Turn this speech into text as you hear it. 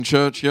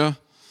Church, yeah?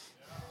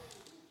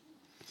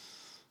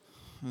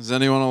 Is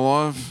anyone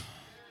alive?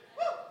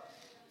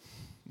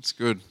 It's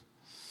good.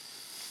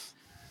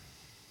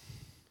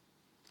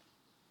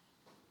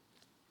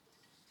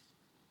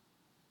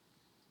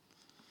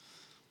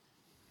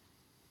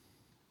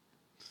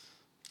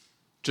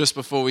 Just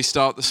before we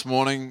start this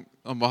morning,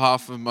 on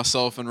behalf of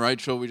myself and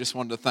Rachel, we just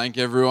wanted to thank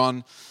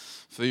everyone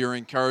for your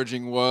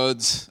encouraging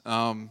words,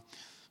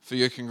 for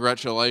your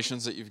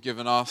congratulations that you've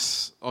given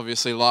us.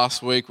 Obviously,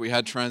 last week we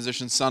had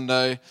Transition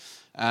Sunday,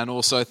 and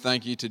also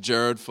thank you to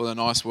Jared for the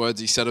nice words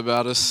he said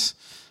about us.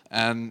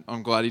 And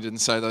I'm glad he didn't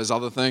say those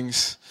other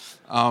things.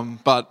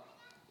 But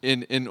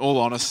in all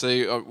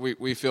honesty,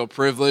 we feel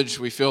privileged,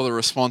 we feel the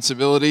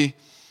responsibility,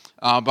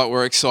 but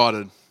we're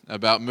excited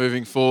about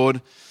moving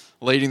forward,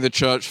 leading the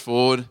church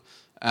forward.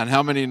 And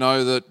how many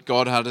know that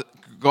God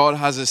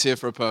has us here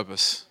for a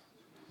purpose?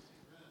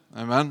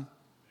 Amen.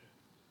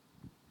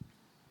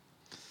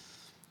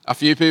 A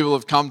few people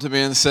have come to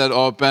me and said,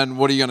 "Oh, Ben,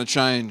 what are you going to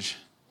change?"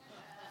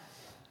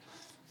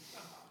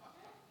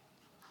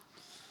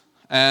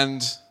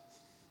 And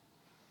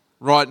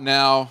right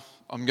now,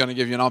 I'm going to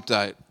give you an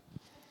update.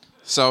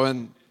 So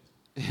in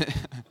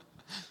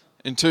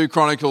 2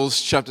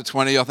 Chronicles chapter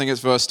 20, I think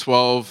it's verse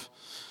 12,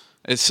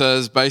 it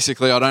says,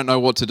 basically, I don't know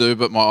what to do,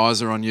 but my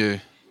eyes are on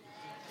you.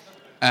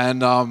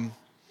 And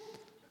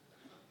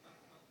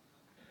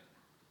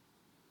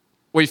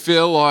we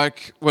feel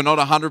like we're not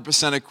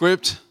 100%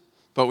 equipped,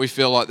 but we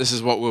feel like this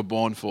is what we're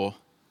born for.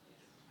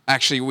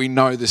 Actually, we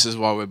know this is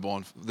why we're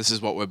born. This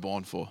is what we're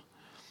born for.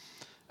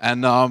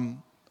 And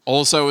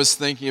also was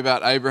thinking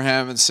about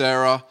Abraham and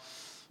Sarah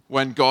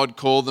when God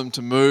called them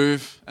to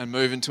move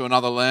into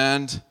another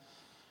land.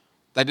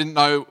 They didn't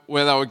know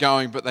where they were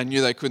going, but they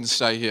knew they couldn't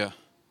stay here.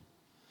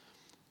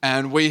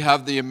 And we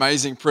have the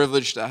amazing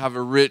privilege to have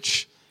a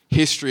rich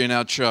history in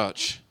our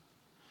church.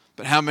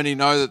 But how many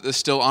know that there's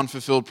still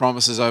unfulfilled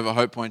promises over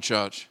Hope Point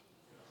Church?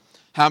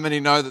 How many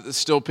know that there's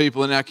still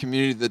people in our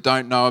community that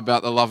don't know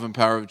about the love and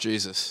power of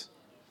Jesus?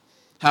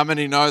 How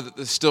many know that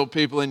there's still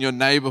people in your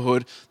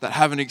neighborhood that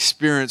haven't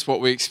experienced what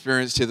we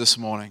experienced here this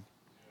morning?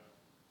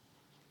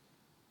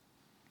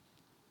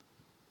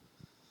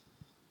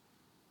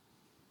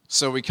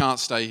 So we can't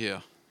stay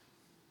here.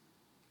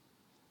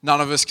 None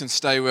of us can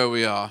stay where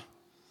we are.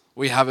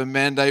 We have a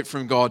mandate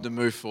from God to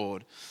move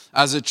forward.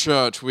 As a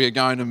church, we are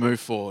going to move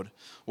forward.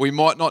 We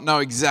might not know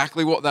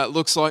exactly what that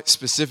looks like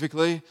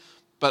specifically,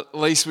 but at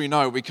least we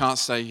know we can't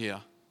stay here.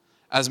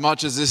 As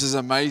much as this is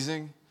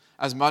amazing,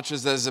 as much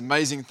as there's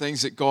amazing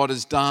things that God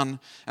has done,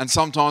 and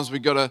sometimes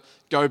we've got to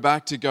go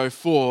back to go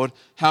forward,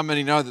 how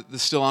many know that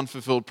there's still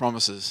unfulfilled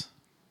promises?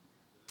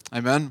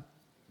 Amen?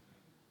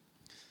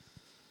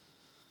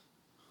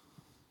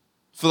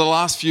 For the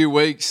last few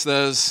weeks,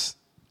 there's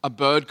a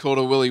bird called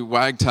a willy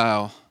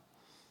wagtail.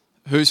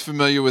 Who's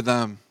familiar with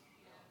them?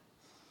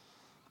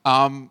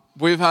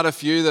 We've had a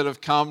few that have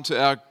come to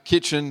our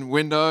kitchen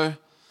window,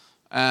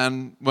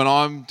 and when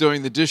I'm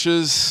doing the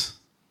dishes,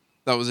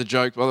 that was a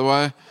joke, by the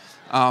way.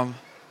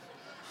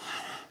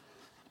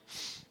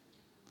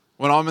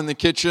 When I'm in the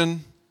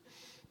kitchen,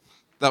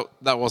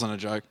 that wasn't a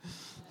joke.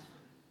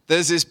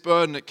 There's this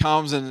bird, and it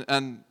comes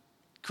and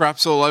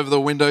craps all over the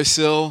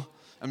windowsill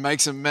and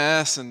makes a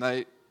mess, and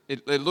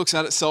it looks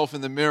at itself in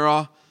the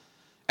mirror.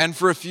 And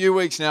for a few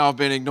weeks now, I've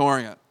been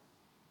ignoring it.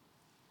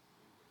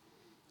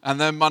 And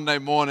then Monday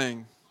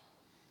morning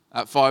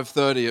at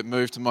 5:30, it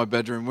moved to my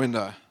bedroom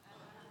window.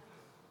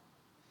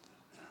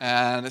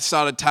 And it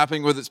started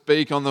tapping with its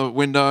beak on the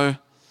window.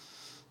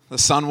 The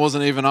sun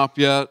wasn't even up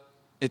yet.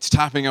 It's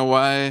tapping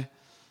away.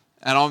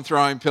 And I'm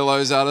throwing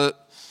pillows at it.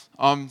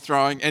 I'm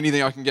throwing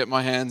anything I can get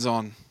my hands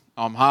on.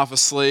 I'm half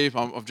asleep.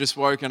 I've just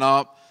woken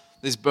up.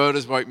 This bird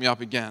has woke me up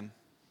again.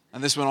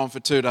 And this went on for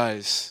 2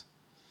 days.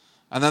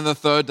 And then the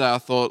third day I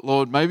thought,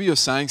 Lord, maybe you're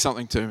saying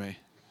something to me.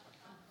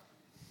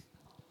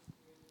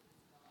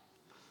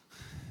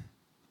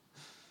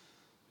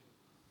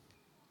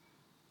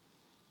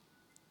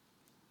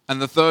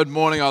 And the third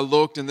morning I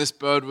looked and this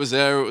bird was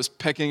there. It was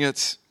pecking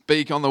its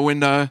beak on the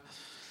window.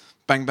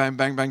 Bang, bang,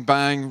 bang, bang,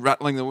 bang,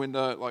 rattling the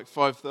window at like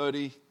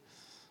 5:30.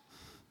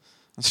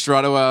 And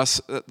straight away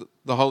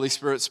the Holy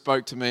Spirit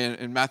spoke to me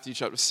in Matthew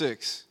chapter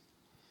 6.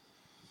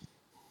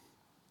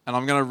 And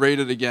I'm going to read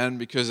it again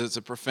because it's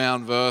a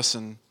profound verse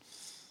and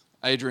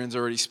Adrian's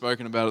already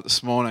spoken about it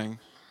this morning.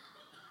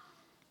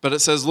 But it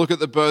says, "Look at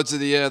the birds of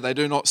the air. They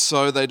do not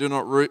sow, they do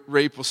not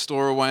reap or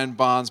store away in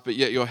barns, but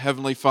yet your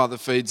heavenly Father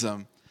feeds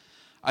them.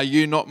 Are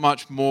you not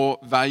much more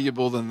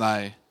valuable than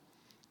they?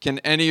 Can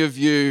any of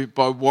you,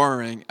 by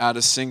worrying, add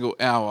a single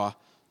hour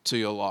to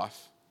your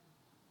life?"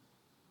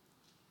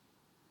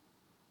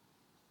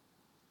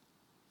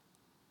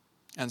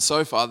 And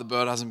so far, the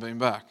bird hasn't been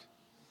back,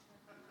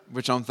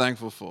 which I'm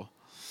thankful for.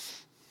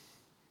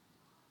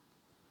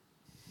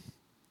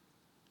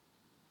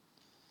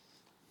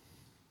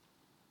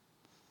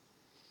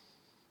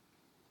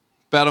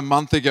 About a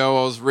month ago,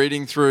 I was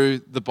reading through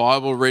the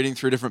Bible, reading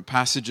through different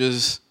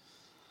passages,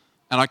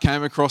 and I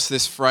came across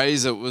this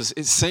phrase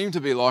it seemed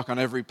to be like on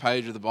every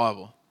page of the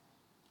Bible.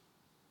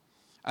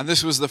 And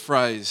this was the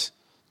phrase,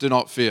 do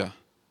not fear.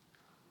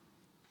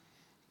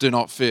 Do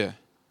not fear.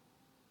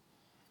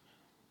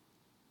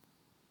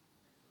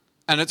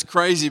 And it's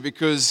crazy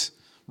because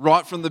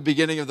right from the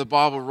beginning of the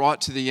Bible, right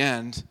to the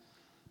end,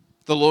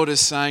 the Lord is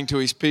saying to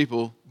his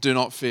people, do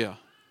not fear.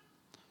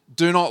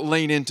 Do not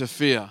lean into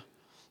fear.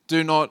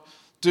 Do not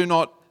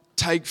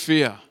take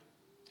fear.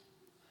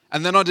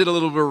 And then I did a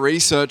little bit of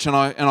research and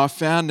I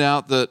found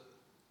out that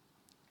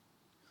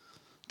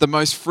the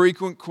most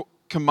frequent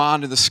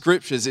command in the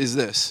scriptures is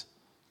this,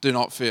 do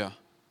not fear.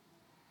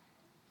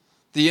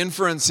 The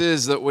inference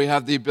is that we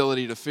have the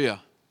ability to fear.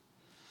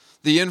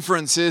 The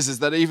inference is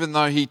that even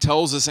though he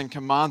tells us and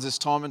commands us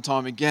time and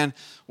time again,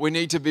 we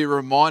need to be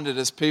reminded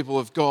as people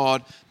of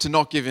God to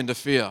not give in to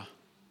fear.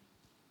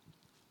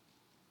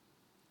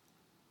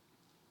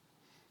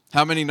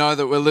 How many know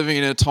that we're living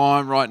in a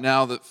time right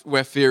now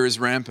where fear is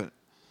rampant?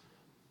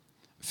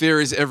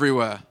 Fear is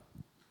everywhere.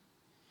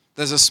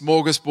 There's a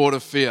smorgasbord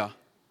of fear.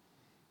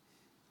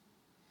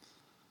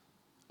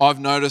 I've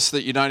noticed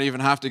that you don't even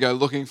have to go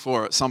looking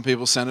for it. Some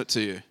people send it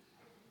to you.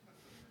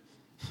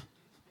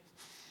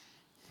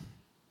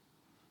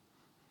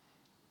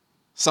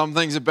 Some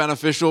things are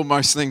beneficial,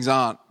 most things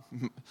aren't.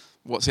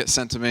 What gets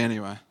sent to me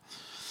anyway.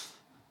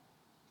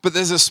 But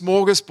there's a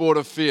smorgasbord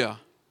of fear.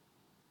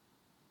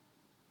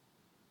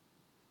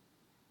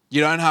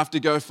 You don't have to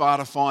go far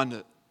to find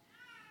it.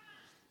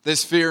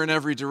 There's fear in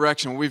every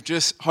direction.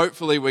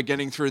 Hopefully we're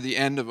getting through the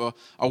end of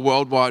a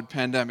worldwide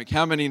pandemic.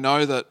 How many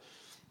know that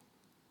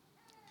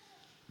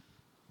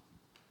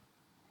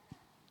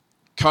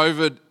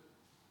COVID,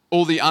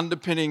 all the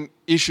underpinning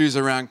issues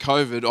around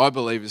COVID, I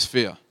believe, is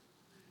fear.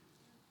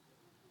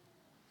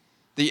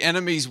 The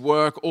enemy's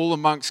work all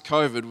amongst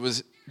COVID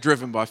was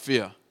driven by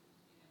fear.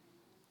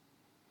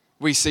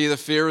 We see the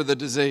fear of the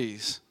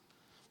disease.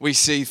 We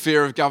see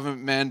fear of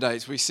government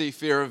mandates. We see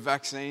fear of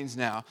vaccines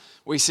now.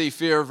 We see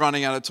fear of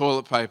running out of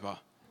toilet paper.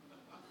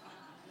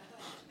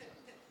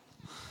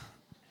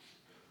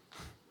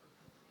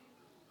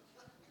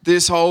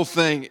 This whole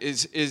thing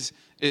is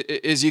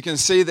you can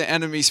see the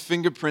enemy's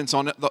fingerprints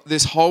on it.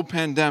 This whole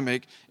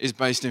pandemic is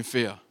based in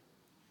fear.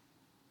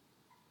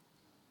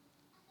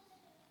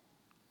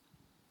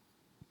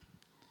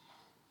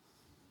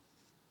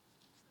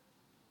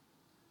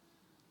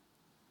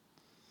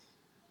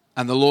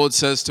 And the Lord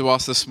says to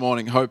us this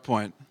morning, Hope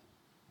Point,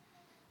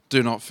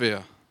 do not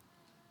fear.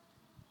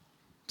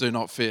 Do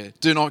not fear.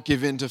 Do not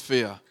give in to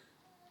fear.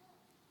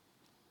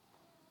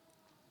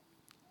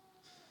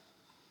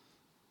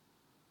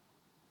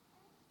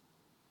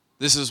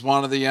 This is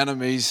one of the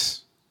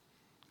enemy's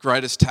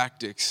greatest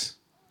tactics,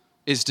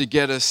 is to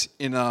get us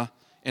in a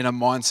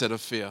mindset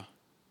of fear,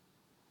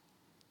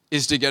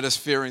 is to get us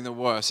fearing the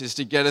worst, is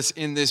to get us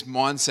in this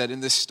mindset, in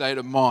this state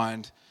of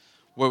mind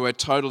where we're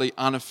totally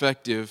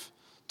ineffective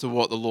to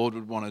what the Lord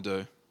would want to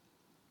do.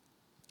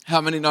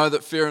 How many know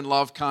that fear and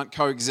love can't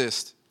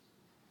coexist?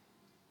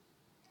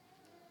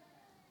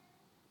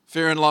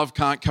 Fear and love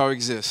can't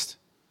coexist.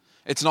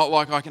 It's not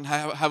like I can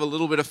have a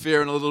little bit of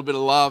fear and a little bit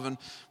of love and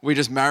we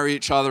just marry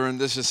each other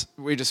and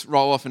we just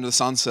roll off into the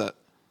sunset.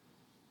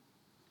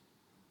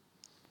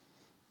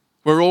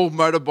 We're all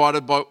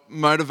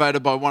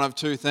motivated by one of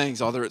two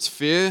things. Either it's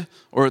fear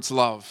or it's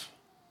love.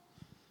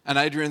 And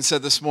Adrian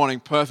said this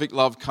morning, perfect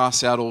love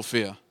casts out all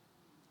fear.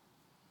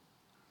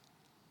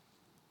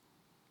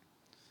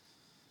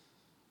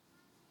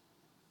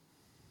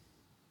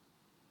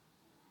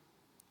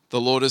 The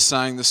Lord is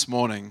saying this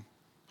morning,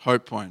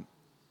 Hope Point,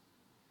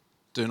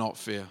 do not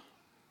fear.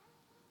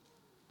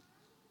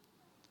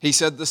 He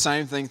said the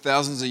same thing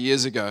thousands of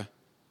years ago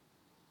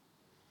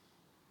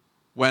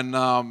when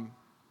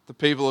the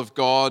people of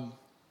God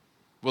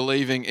were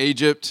leaving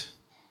Egypt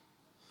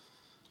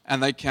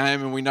and they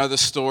came, and we know the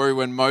story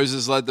when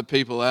Moses led the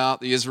people out,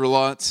 the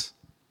Israelites.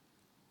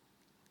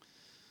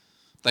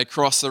 They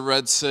crossed the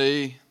Red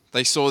Sea.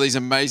 They saw these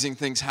amazing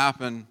things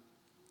happen.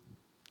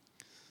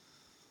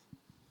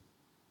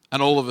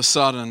 And all of a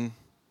sudden,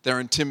 they're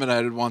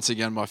intimidated once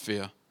again by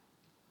fear.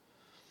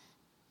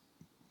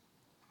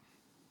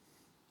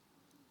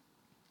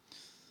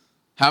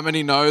 How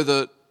many know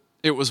that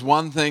it was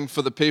one thing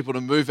for the people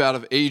to move out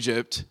of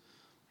Egypt,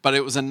 but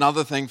it was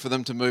another thing for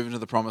them to move into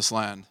the promised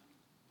land?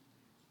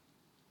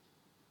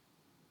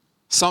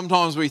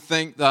 Sometimes we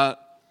think that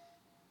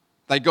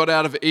they got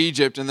out of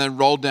Egypt and then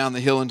rolled down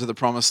the hill into the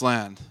promised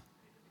land.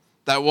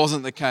 That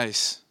wasn't the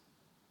case.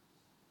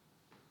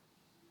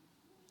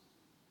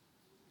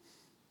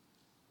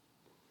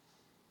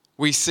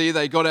 We see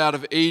they got out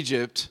of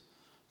Egypt,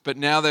 but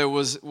now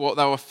what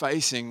they were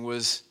facing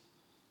was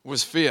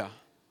fear,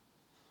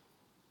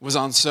 was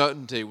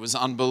uncertainty, was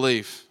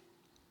unbelief.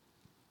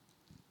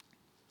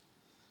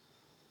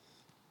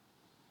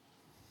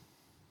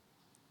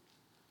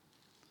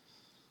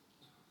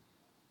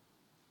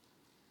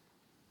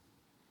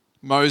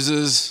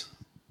 Moses,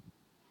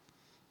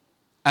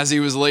 as he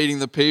was leading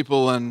the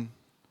people, and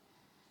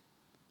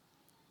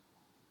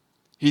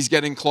he's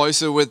getting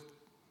closer with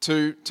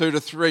 2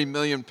 to 3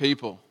 million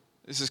people.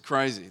 This is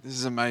crazy. This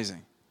is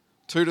amazing.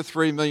 2 to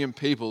 3 million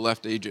people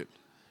left Egypt.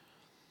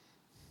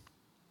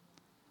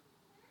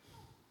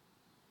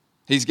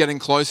 He's getting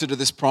closer to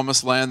this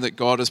promised land that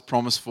God has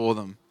promised for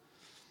them.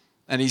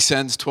 And he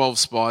sends 12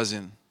 spies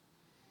in.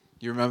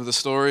 You remember the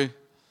story?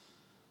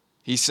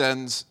 He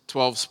sends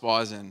 12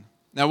 spies in.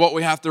 Now, what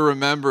we have to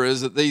remember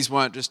is that these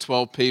weren't just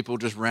 12 people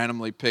just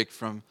randomly picked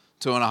from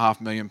 2.5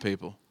 million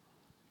people.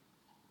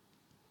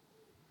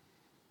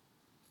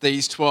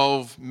 These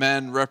 12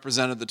 men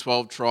represented the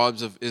 12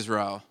 tribes of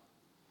Israel.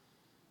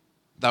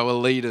 They were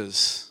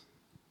leaders.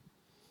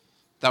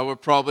 They were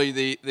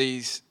probably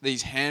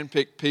these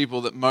hand-picked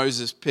people that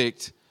Moses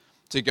picked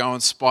to go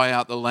and spy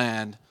out the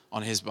land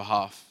on his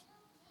behalf.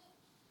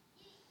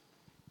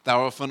 They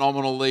were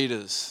phenomenal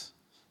leaders.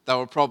 They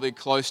were probably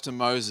close to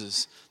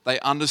Moses. They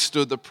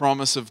understood the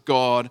promise of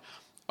God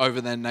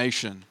over their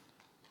nation.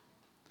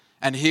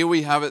 And here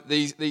we have it,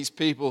 these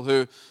people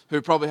who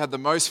probably had the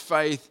most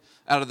faith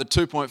out of the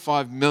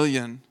 2.5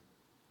 million.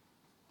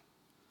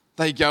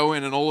 They go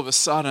in and all of a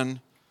sudden,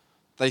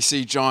 they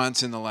see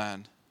giants in the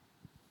land.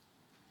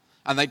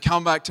 And they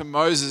come back to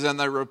Moses and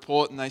they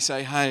report and they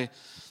say, hey,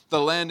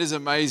 the land is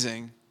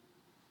amazing.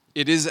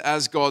 It is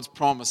as God's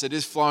promise. It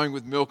is flowing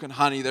with milk and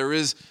honey. There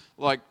is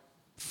like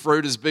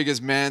fruit as big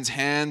as man's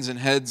hands and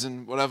heads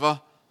and whatever.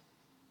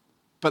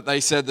 But they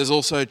said there's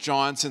also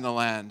giants in the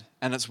land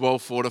and it's well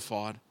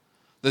fortified.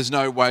 There's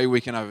no way we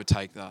can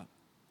overtake that.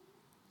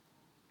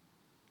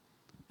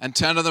 And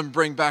 10 of them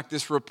bring back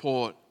this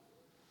report.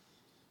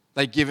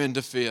 They give in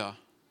to fear.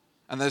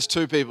 And there's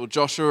 2 people,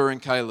 Joshua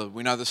and Caleb.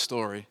 We know the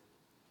story.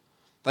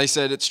 They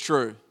said it's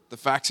true. The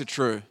facts are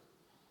true.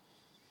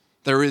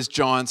 There is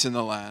giants in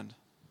the land.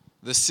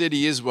 The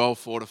city is well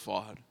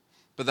fortified.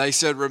 But they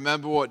said,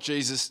 remember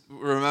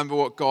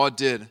what God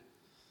did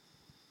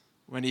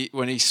when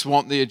he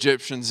swamped the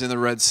Egyptians in the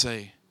Red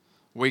Sea.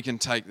 We can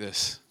take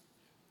this.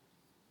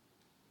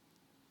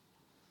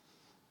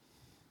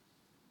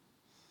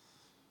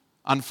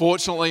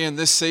 Unfortunately, in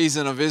this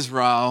season of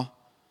Israel,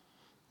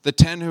 the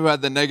 10 who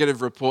had the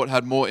negative report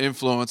had more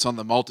influence on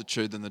the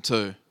multitude than the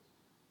 2.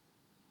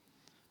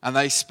 And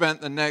they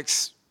spent the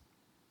next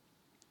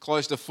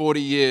close to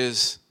 40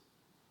 years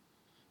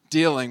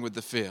dealing with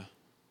the fear,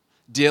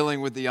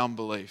 dealing with the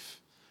unbelief,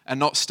 and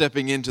not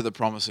stepping into the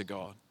promise of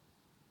God.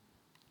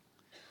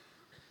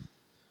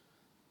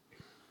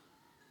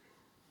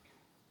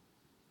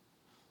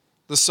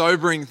 The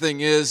sobering thing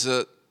is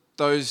that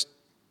those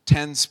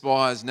 10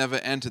 spies never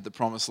entered the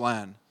promised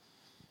land.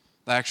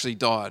 They actually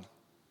died.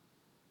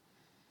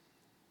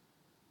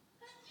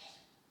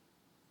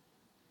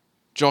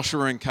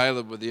 Joshua and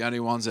Caleb were the only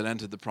ones that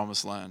entered the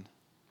promised land.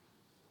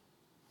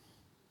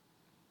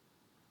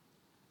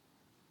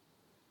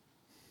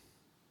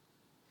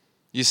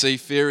 You see,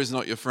 fear is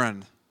not your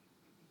friend.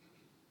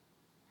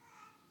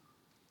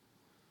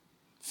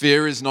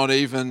 Fear is not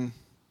even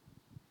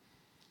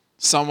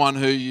someone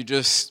who you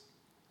just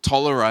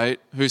tolerate,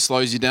 who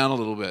slows you down a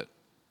little bit.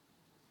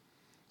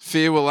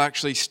 Fear will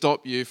actually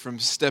stop you from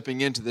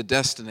stepping into the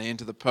destiny,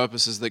 into the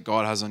purposes that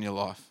God has on your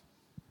life.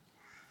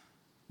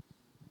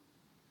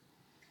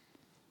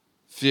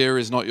 Fear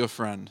is not your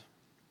friend.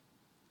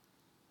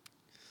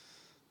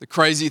 The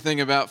crazy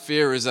thing about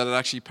fear is that it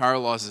actually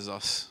paralyzes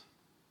us.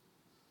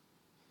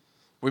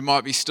 We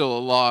might be still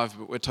alive,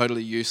 but we're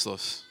totally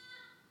useless.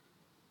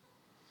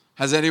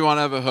 Has anyone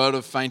ever heard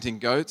of fainting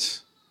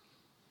goats?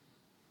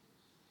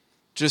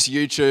 Just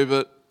YouTube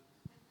it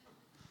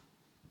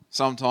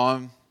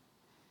sometime.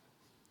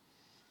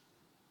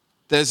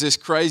 There's this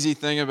crazy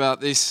thing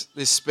about this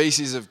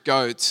species of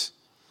goats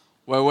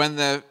where when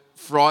they're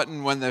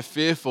frightened, when they're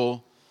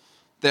fearful,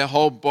 their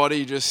whole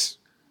body just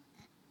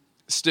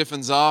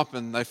stiffens up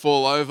and they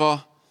fall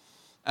over.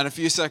 And a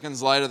few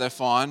seconds later, they're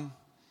fine.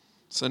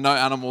 So no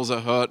animals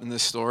are hurt in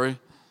this story.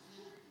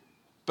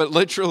 But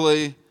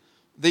literally,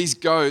 these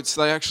goats,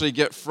 they actually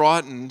get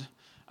frightened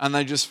and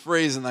they just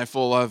freeze and they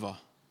fall over.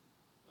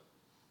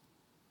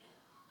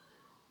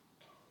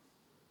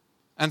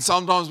 And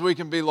sometimes we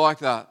can be like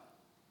that.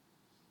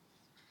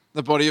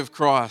 The body of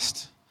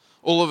Christ.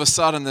 All of a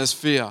sudden, there's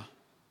fear.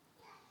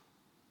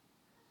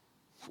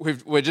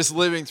 We're just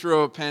living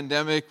through a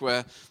pandemic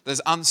where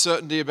there's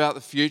uncertainty about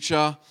the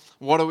future.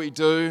 What do we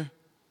do?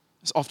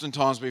 It's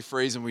oftentimes we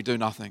freeze and we do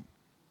nothing.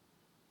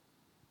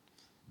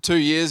 2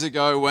 years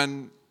ago I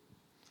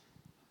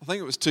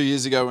think it was 2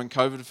 years ago when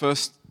COVID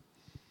first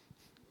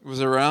was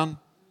around,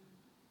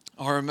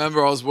 I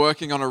remember I was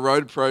working on a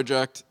road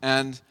project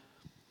and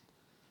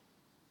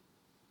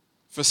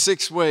for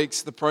 6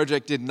 weeks the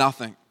project did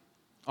nothing.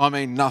 I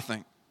mean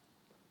nothing.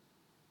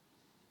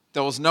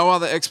 There was no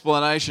other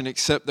explanation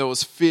except there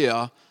was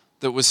fear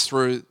that was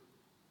through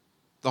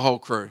the whole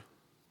crew.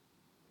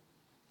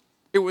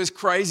 It was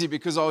crazy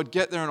because I would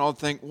get there and I'd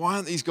think, why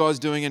aren't these guys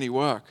doing any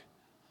work?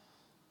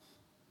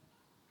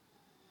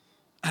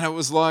 And it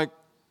was like,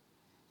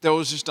 there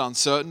was just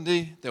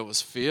uncertainty, there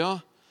was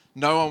fear.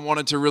 No one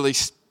wanted to really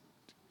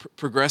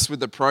progress with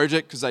the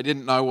project because they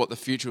didn't know what the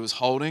future was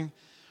holding.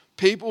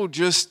 People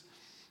just,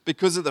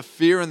 because of the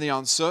fear and the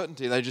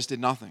uncertainty, they just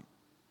did nothing.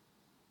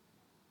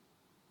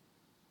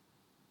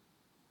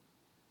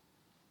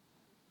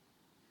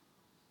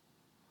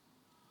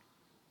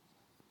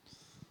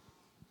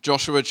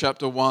 Joshua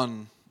chapter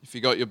 1. If you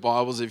got your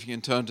Bibles, if you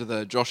can turn to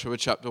there, Joshua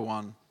chapter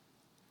 1.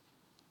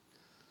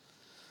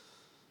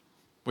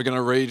 We're going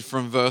to read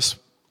from verse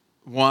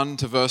 1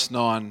 to verse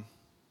 9.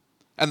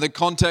 And the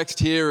context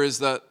here is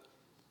that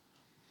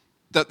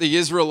the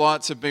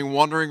Israelites have been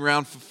wandering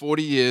around for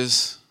 40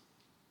 years.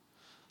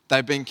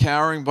 They've been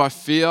cowering by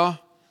fear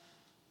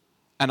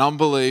and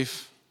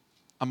unbelief,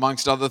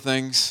 amongst other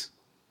things.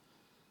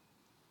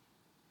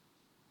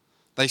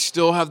 They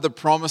still have the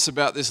promise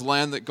about this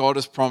land that God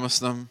has promised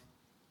them.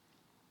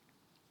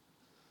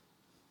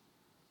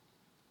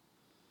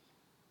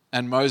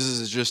 And Moses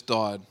has just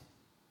died,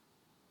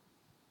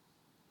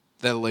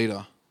 their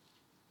leader.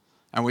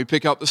 And we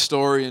pick up the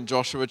story in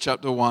Joshua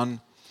chapter 1,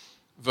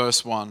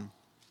 verse 1.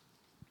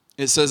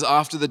 It says,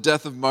 after the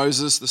death of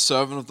Moses, the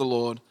servant of the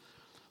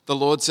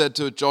Lord said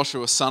to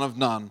Joshua, son of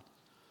Nun,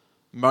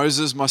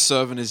 Moses, my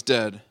servant, is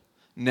dead.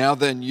 Now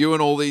then, you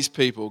and all these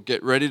people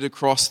get ready to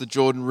cross the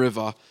Jordan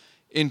River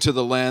into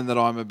the land that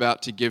I am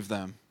about to give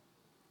them.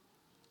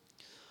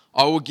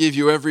 I will give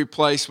you every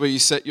place where you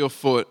set your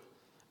foot,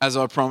 as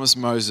I promised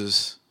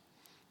Moses.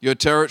 Your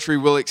territory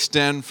will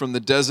extend from the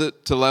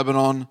desert to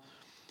Lebanon,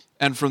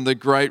 and from the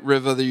great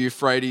river, the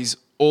Euphrates,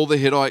 all the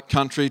Hittite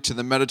country to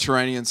the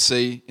Mediterranean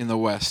Sea in the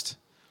west.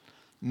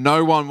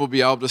 No one will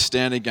be able to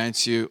stand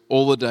against you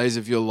all the days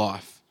of your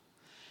life.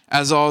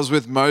 As I was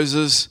with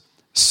Moses,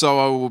 so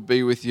I will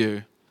be with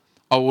you.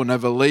 I will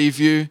never leave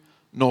you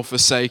nor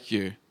forsake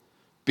you.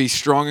 Be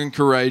strong and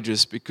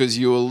courageous, because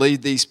you will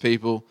lead these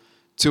people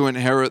to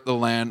inherit the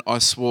land I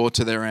swore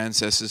to their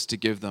ancestors to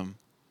give them.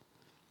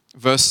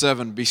 Verse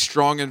 7, be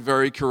strong and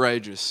very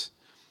courageous.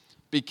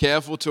 Be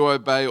careful to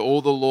obey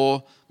all the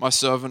law my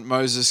servant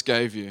Moses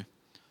gave you.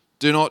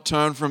 Do not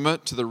turn from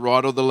it to the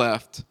right or the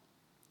left,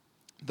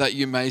 that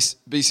you may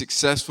be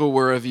successful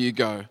wherever you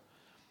go.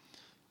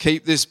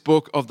 Keep this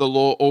book of the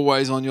law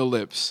always on your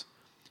lips.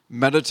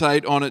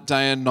 Meditate on it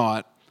day and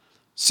night,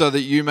 so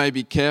that you may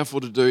be careful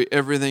to do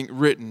everything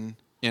written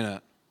in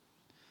it.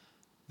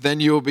 Then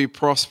you will be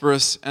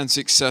prosperous and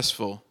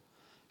successful.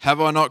 Have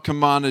I not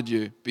commanded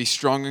you? Be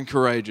strong and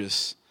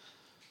courageous.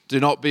 Do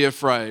not be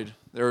afraid.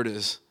 There it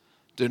is.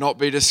 Do not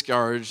be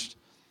discouraged,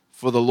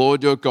 for the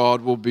Lord your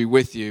God will be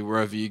with you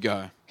wherever you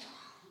go.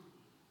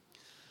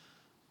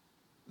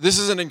 This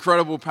is an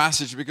incredible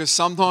passage, because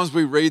sometimes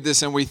we read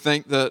this and we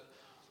think that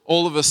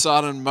all of a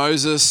sudden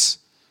Moses,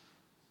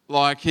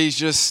 like he's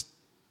just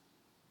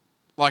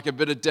like a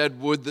bit of dead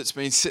wood that's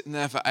been sitting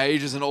there for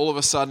ages, and all of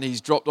a sudden he's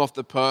dropped off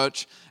the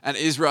perch, and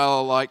Israel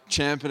are like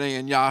championing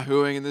and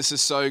yahooing, and this is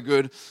so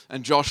good,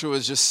 and Joshua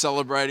is just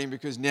celebrating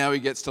because now he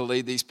gets to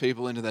lead these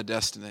people into their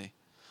destiny.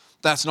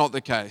 That's not the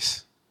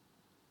case.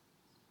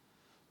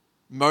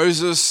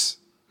 Moses,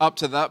 up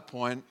to that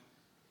point,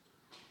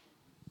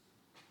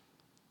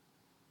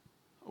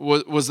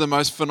 was the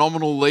most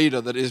phenomenal leader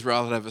that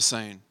Israel had ever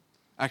seen,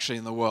 actually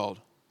in the world.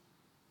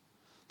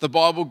 The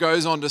Bible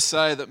goes on to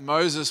say that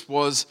Moses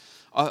was,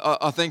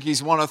 I think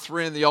he's one of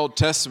three in the Old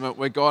Testament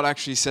where God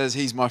actually says,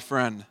 he's my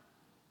friend.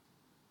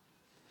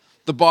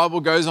 The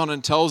Bible goes on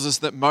and tells us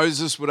that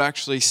Moses would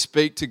actually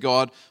speak to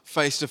God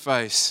face to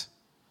face,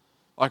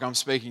 like I'm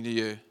speaking to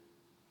you.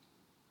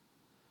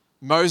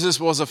 Moses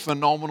was a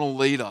phenomenal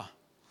leader.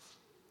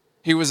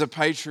 He was a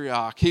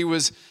patriarch. He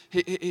wasn't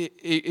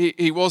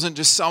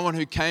just someone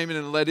who came in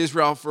and led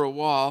Israel for a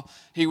while.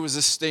 He was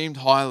esteemed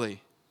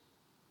highly.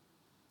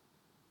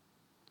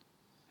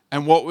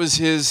 And what was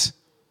his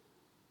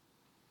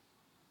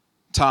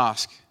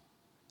task?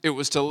 It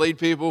was to lead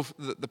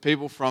the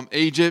people from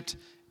Egypt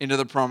into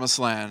the promised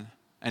land.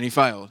 And he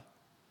failed.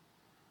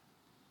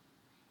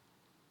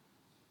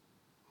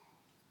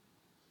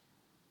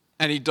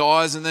 And he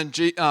dies, and then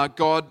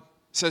God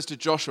says to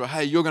Joshua,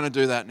 hey, you're going to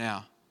do that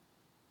now.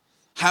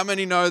 How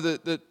many know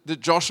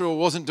that Joshua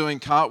wasn't doing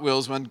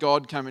cartwheels when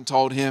God came and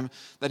told him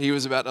that he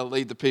was about to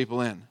lead the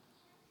people in?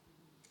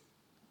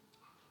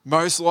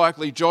 Most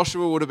likely,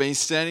 Joshua would have been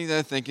standing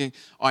there thinking,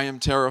 I am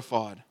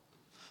terrified.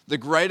 The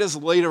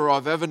greatest leader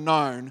I've ever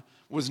known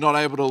was not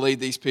able to lead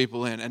these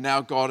people in, and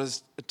now God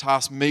has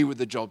tasked me with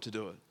the job to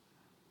do it.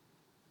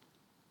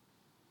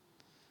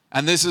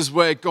 And this is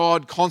where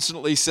God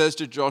constantly says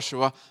to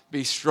Joshua,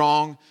 be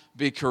strong,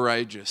 be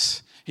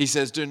courageous. He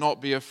says, do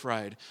not be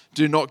afraid.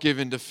 Do not give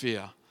in to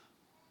fear.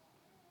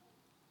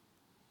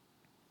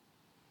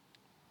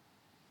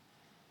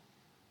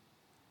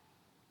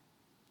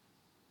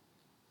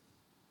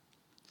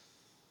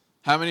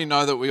 How many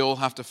know that we all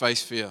have to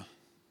face fear?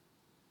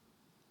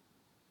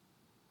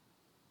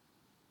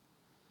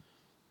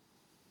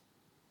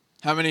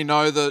 How many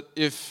know that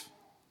if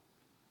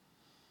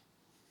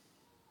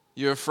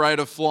you're afraid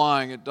of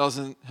flying, it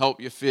doesn't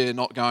help your fear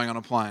not going on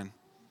a plane?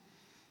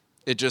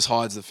 It just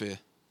hides the fear.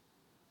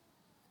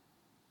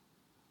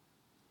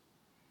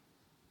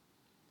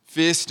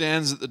 Fear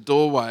stands at the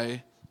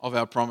doorway of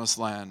our promised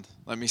land.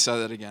 Let me say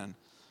that again.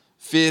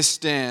 Fear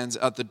stands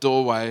at the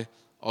doorway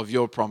of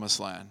your promised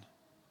land.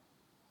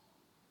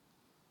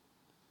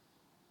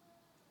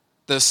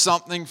 There's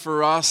something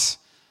for us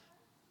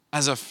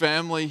as a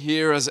family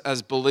here,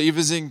 as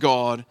believers in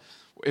God,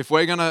 If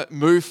we're going to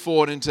move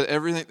forward into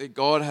everything that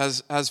God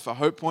has for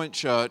Hope Point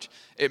Church,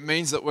 it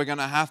means that we're going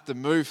to have to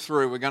move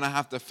through. We're going to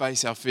have to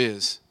face our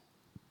fears.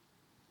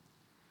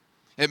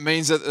 It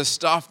means that there's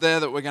stuff there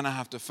that we're going to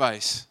have to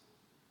face.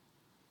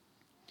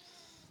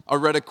 I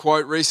read a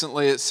quote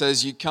recently. It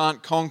says, you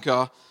can't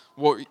conquer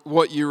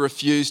what you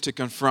refuse to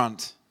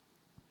confront.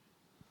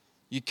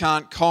 You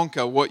can't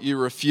conquer what you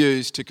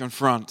refuse to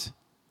confront.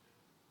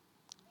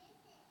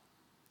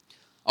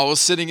 I was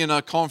sitting in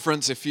a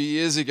conference a few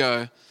years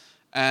ago,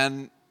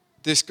 and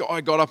this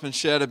guy got up and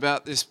shared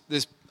about this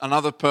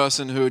another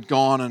person who had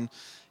gone, and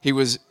he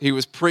was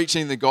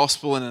preaching the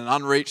gospel in an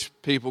unreached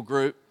people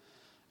group,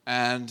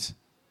 and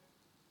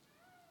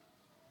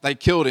they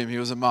killed him. He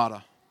was a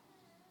martyr.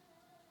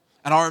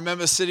 And I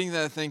remember sitting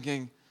there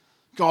thinking,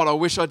 God, I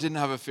wish I didn't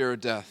have a fear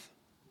of death.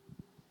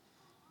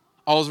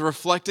 I was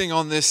reflecting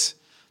on this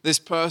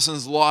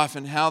person's life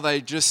and how they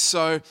just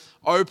so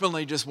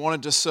openly just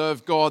wanted to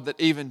serve God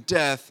that even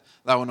death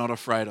they were not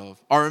afraid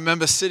of. I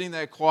remember sitting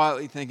there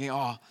quietly thinking,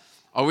 I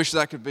wish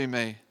that could be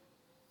me.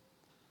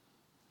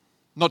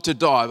 Not to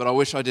die, but I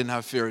wish I didn't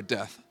have fear of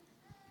death.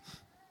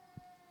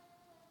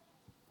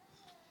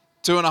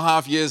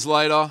 2.5 years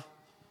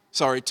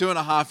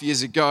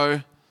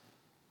ago,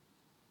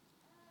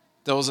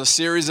 there was a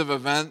series of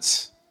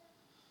events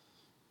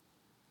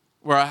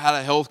where I had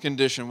a health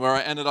condition, where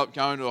I ended up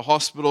going to a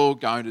hospital,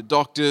 going to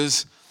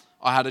doctors.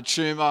 I had a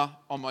tumor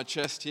on my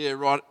chest here,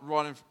 right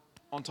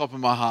on top of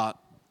my heart.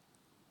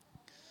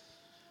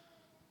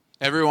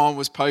 Everyone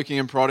was poking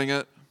and prodding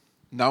it.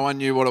 No one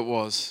knew what it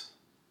was.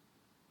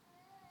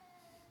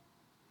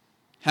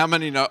 How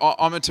many know?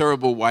 I'm a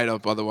terrible waiter,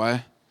 by the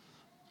way.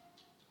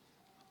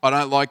 I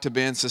don't like to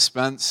be in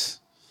suspense.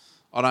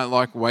 I don't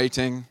like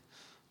waiting.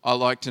 I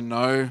like to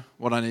know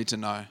what I need to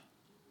know.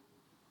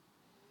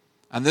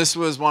 And this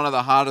was one of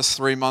the hardest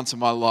 3 months of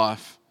my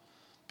life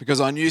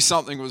because I knew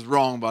something was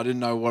wrong, but I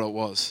didn't know what it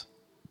was.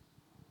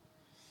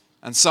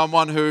 And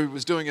someone who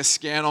was doing a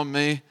scan on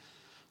me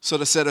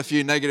sort of said a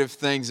few negative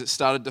things that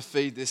started to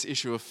feed this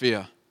issue of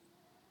fear.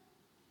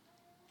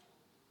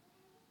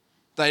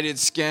 They did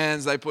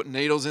scans, they put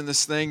needles in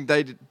this thing,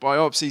 they did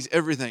biopsies,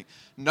 everything.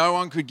 No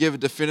one could give a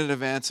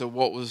definitive answer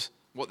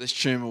what this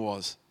tumor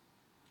was.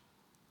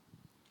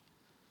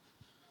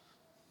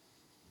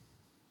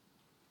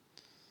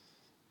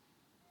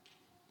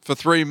 For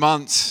 3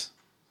 months,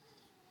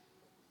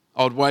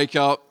 I would wake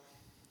up.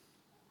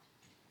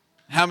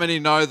 How many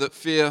know that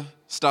fear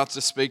starts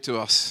to speak to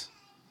us?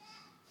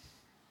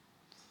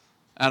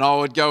 And I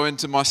would go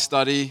into my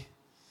study,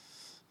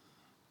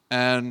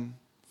 and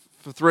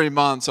for 3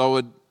 months, I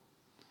would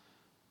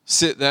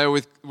sit there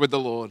with the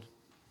Lord.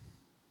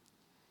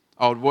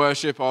 I would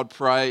worship, I would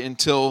pray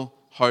until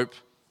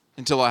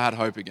I had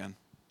hope again.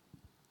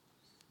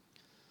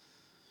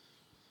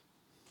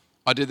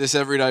 I did this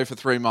every day for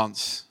 3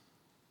 months.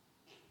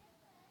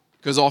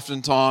 Because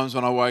oftentimes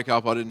when I woke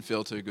up, I didn't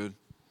feel too good.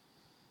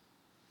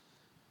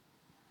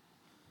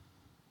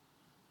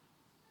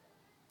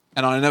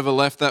 And I never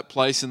left that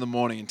place in the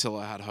morning until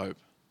I had hope.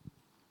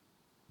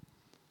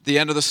 The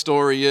end of the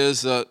story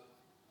is that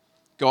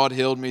God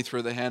healed me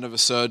through the hand of a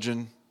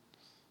surgeon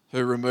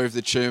who removed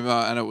the tumor,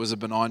 and it was a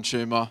benign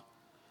tumor.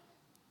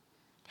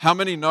 How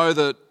many know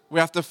that we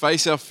have to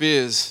face our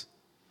fears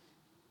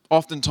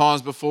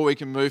oftentimes before we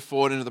can move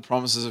forward into the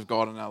promises of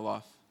God in our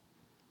life?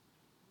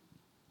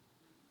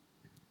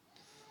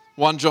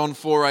 1 John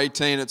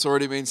 4:18, it's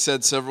already been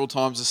said several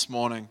times this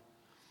morning.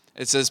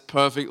 It says,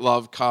 perfect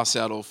love casts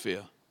out all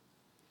fear.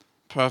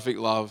 Perfect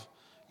love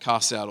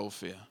casts out all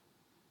fear.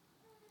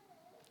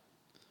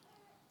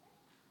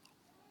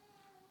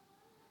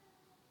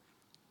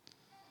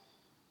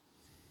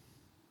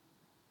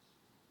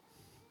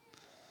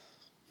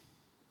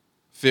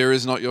 Fear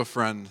is not your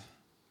friend.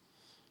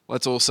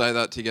 Let's all say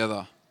that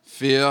together.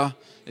 Fear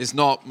is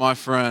not my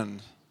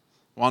friend.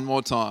 One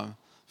more time.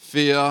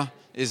 Fear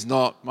is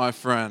not my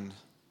friend.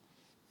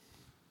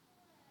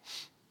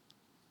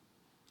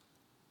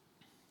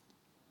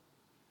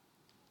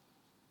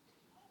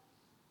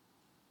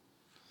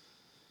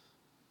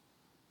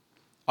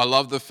 I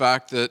love the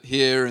fact that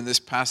here in this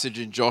passage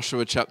in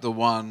Joshua chapter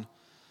 1,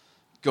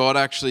 God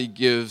actually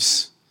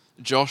gives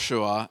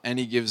Joshua and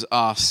he gives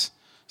us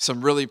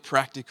some really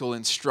practical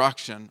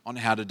instruction on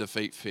how to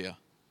defeat fear.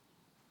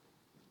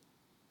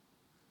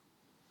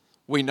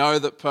 We know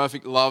that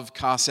perfect love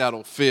casts out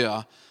all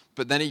fear,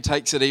 but then he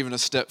takes it even a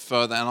step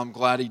further, and I'm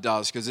glad he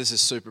does because this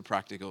is super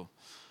practical.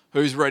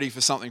 Who's ready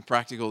for something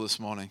practical this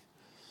morning?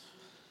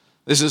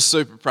 This is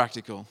super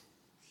practical.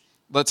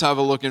 Let's have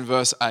a look in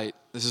verse 8.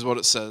 This is what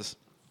it says.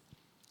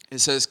 It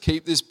says,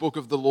 keep this book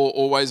of the law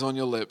always on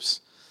your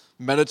lips.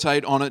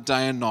 Meditate on it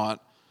day and night,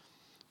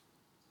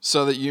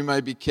 so that you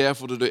may be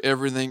careful to do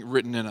everything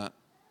written in it.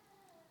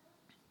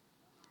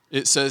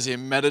 It says here,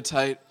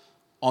 meditate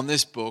on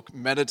this book,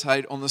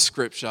 meditate on the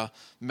scripture,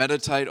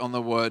 meditate on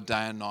the word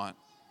day and night.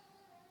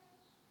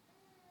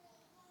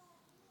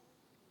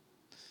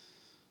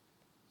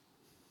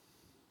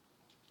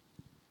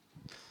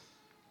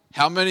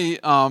 How many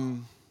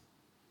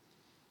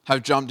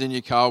have jumped in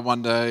your car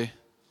one day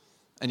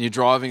and you're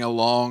driving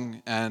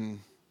along, and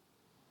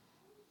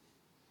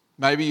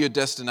maybe your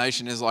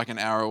destination is like an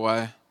hour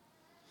away.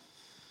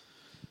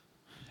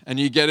 And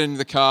you get in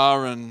the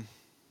car and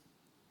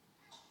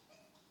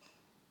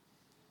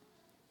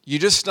you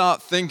just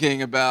start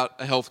thinking about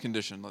a health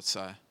condition, let's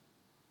say.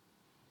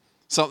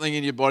 Something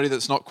in your body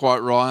that's not quite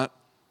right.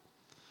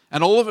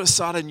 And all of a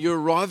sudden you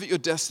arrive at your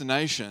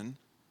destination,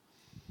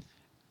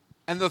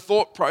 and the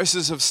thought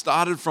process have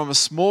started from a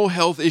small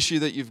health issue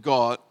that you've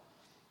got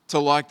to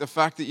like the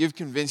fact that you've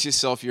convinced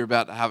yourself you're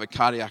about to have a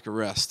cardiac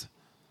arrest.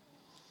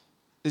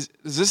 Does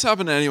this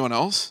happen to anyone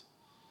else?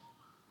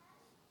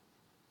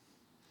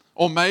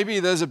 Or maybe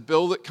there's a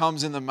bill that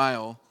comes in the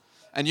mail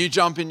and you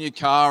jump in your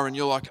car and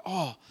you're like,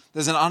 oh,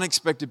 there's an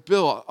unexpected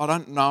bill. I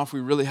don't know if we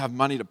really have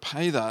money to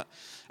pay that.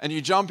 And you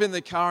jump in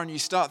the car and you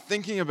start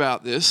thinking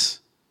about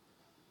this.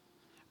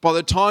 By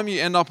the time you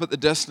end up at the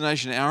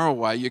destination an hour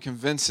away, you're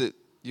convinced that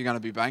you're going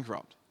to be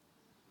bankrupt.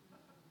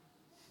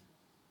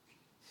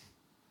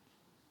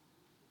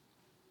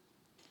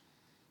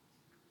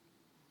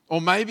 Or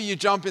maybe you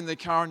jump in the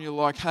car and you're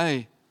like,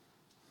 hey,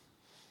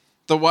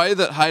 the way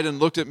that Hayden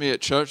looked at me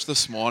at church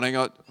this morning,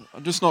 I'm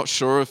just not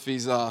sure if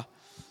he's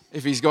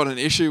got an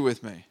issue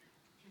with me.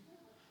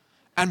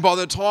 And by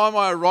the time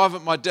I arrive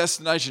at my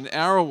destination an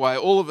hour away,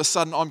 all of a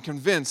sudden I'm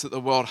convinced that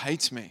the world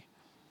hates me.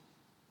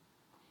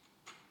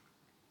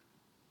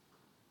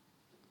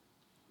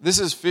 This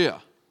is fear.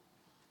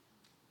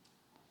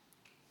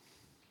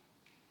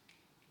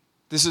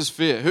 This is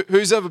fear.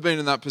 Who's ever been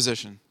in that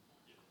position?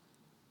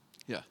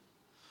 Yeah.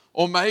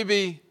 Or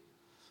maybe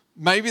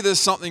there's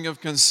something of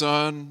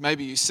concern.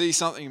 Maybe you see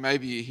something.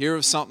 Maybe you hear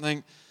of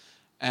something.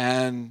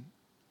 And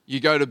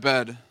you go to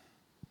bed.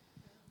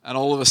 And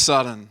all of a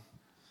sudden,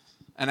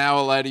 an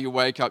hour later you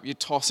wake up. You're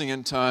tossing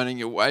and turning.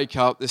 You wake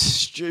up. There's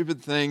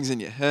stupid things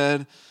in your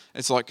head.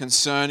 It's like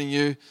concerning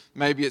you.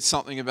 Maybe it's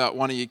something about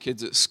one of your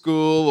kids at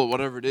school or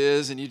whatever it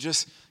is. And you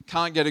just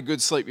can't get a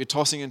good sleep. You're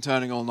tossing and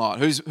turning all night.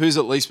 Who's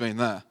at least been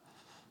there?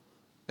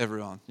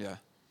 Everyone, yeah.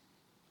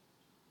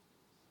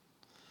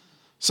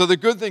 So the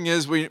good thing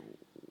is we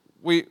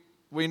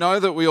know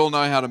that we all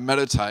know how to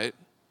meditate.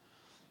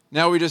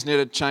 Now we just need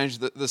to change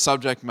the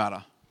subject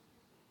matter.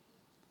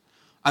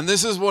 And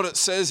this is what it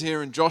says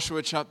here in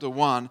Joshua chapter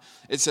 1.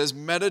 It says,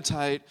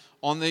 meditate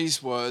on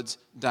these words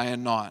day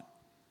and night.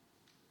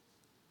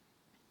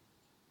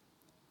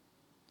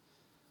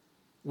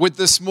 With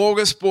the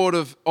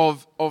smorgasbord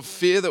of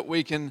fear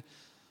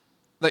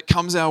that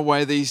comes our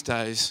way these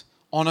days,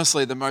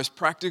 honestly, the most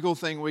practical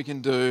thing we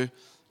can do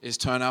is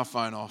turn our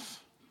phone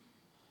off,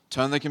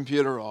 turn the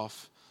computer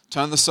off,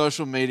 turn the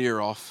social media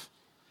off,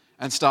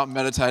 and start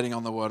meditating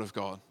on the Word of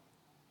God.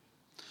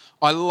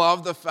 I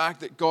love the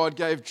fact that God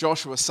gave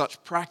Joshua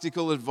such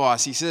practical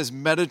advice. He says,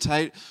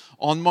 meditate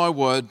on my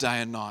word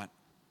day and night.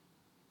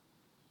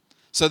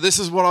 So this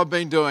is what I've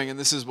been doing, and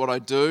this is what I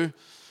do,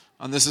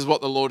 and this is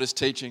what the Lord is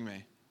teaching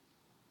me.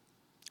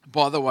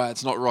 By the way,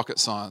 it's not rocket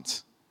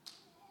science.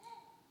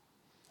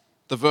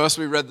 The verse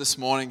we read this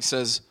morning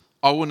says,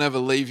 I will never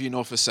leave you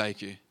nor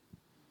forsake you.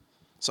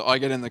 So I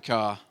get in the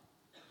car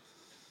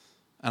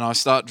and I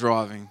start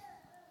driving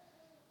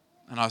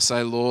and I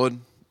say, Lord,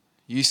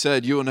 you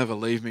said you will never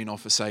leave me nor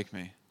forsake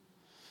me.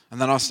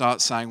 And then I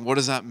start saying, what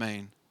does that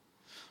mean?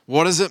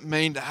 What does it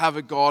mean to have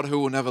a God who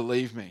will never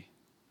leave me?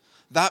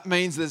 That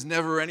means there's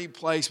never any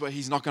place where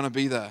He's not going to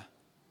be there.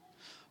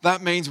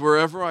 That means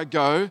wherever I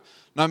go,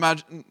 no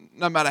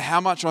matter how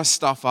much I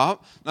stuff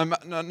up,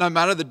 no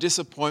matter the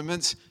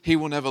disappointments, He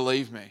will never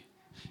leave me.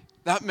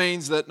 That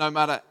means that no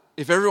matter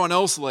if everyone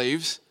else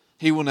leaves,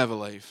 He will never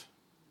leave.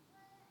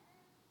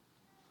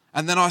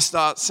 And then I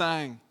start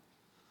saying,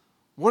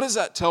 what does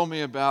that tell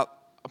me about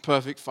a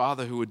perfect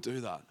Father who would do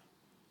that?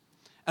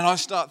 And I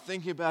start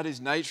thinking about His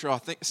nature.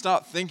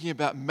 Start thinking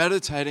about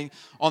meditating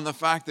on the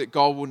fact that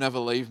God will never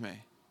leave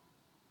me.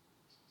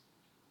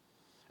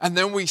 And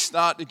then we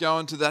start to go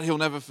into that He'll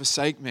never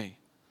forsake me.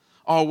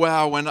 Oh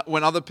wow,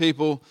 when other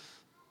people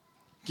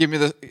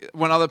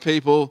when other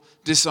people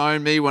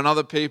disown me, when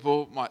other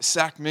people might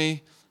sack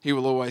me, He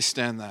will always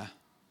stand there.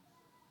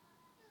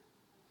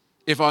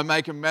 If I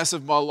make a mess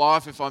of my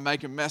life, if I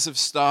make a mess of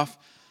stuff,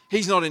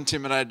 He's not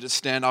intimidated to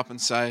stand up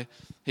and say,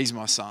 He's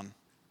my son.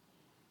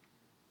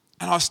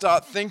 And I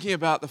start thinking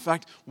about the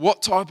fact,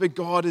 what type of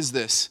God is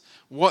this?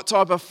 What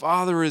type of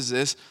Father is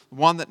this?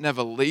 One that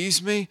never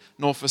leaves me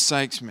nor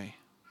forsakes me.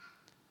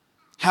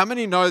 How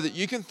many know that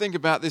you can think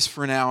about this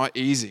for an hour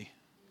easy?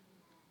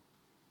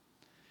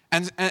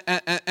 And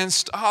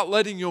start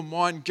letting your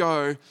mind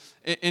go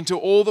into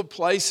all the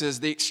places,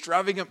 the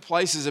extravagant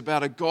places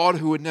about a God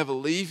who would never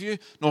leave you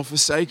nor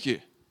forsake you.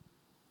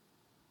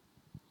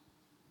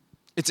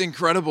 It's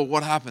incredible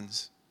what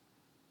happens.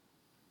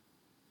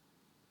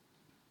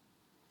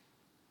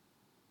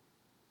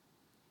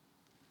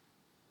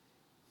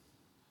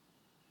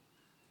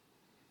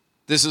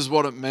 This is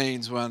what it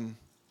means when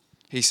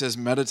He says,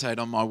 meditate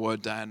on my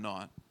word day and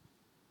night.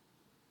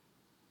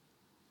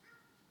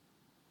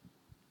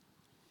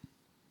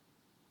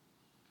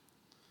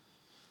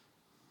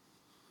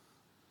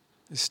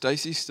 Is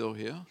Stacy still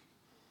here?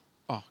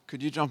 Oh,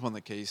 could you jump on the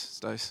keys,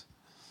 Stace?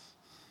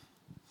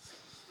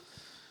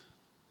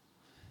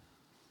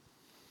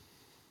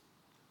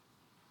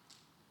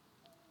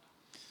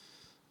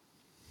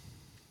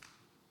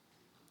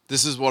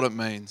 This is what it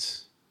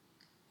means.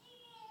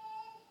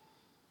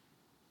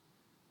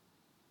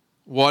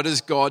 Why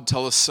does God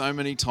tell us so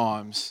many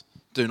times,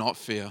 do not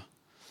fear?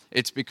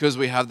 It's because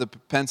we have the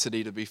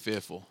propensity to be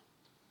fearful.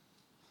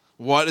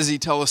 Why does he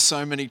tell us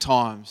so many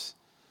times?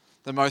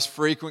 The most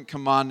frequent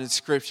command in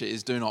Scripture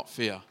is do not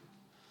fear.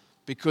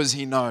 Because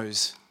he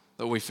knows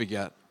that we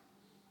forget.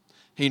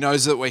 He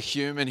knows that we're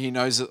human, he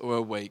knows that we're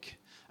weak,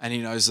 and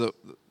he knows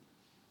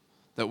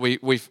that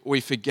we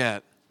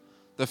forget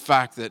the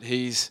fact that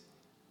he's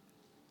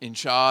in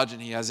charge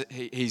and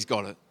he's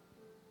got it.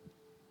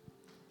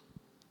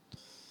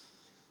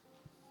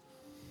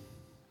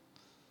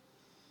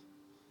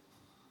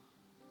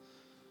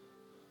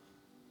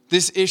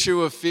 This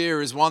issue of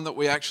fear is one that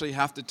we actually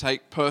have to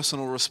take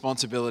personal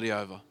responsibility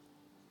over.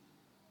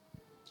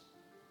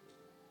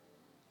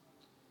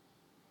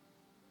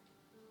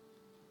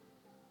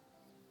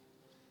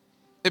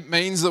 It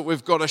means that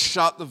we've got to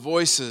shut the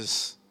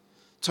voices,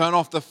 turn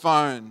off the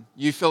phone,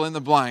 you fill in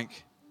the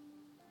blank,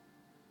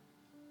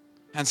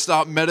 and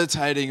start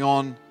meditating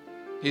on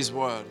His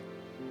Word.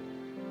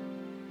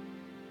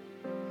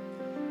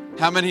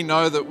 How many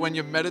know that when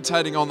you're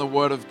meditating on the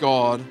Word of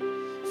God,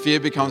 fear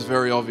becomes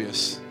very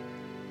obvious?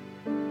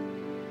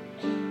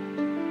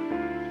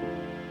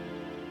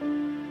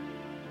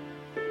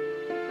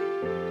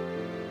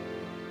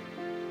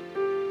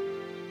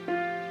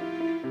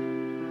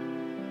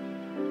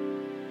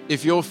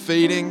 If you're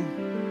feeding,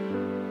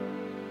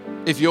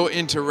 if you're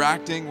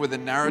interacting with a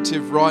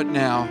narrative right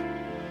now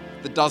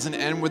that doesn't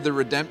end with the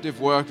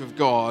redemptive work of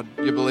God,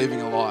 you're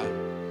believing a lie.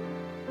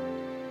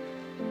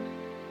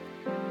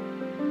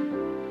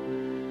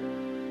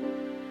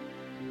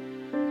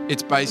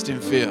 It's based in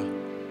fear.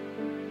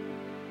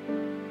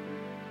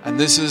 And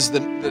this is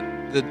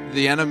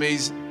the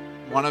enemy's,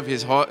 one of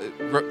his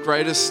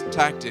greatest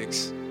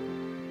tactics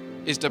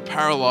is to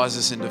paralyze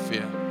us into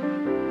fear.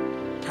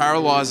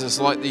 Paralyze us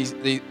like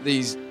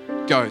these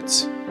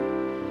goats.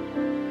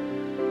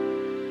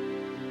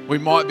 We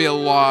might be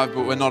alive,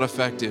 but we're not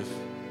effective.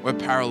 We're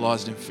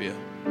paralyzed in fear.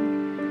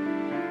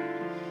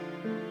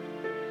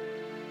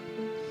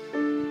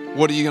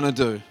 What are you going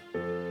to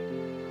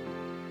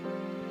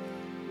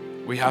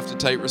do? We have to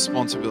take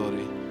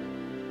responsibility.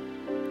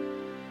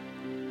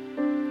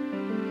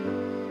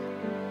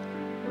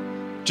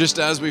 Just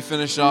as we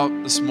finish up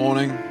this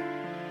morning,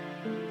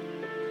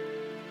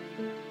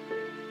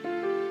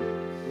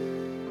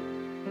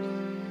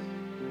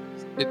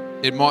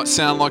 it might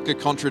sound like a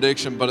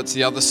contradiction, but it's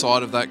the other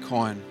side of that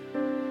coin.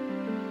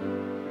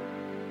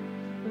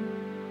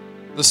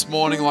 This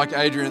morning, like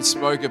Adrian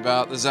spoke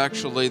about, there's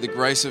actually the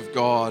grace of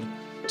God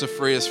to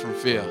free us from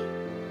fear.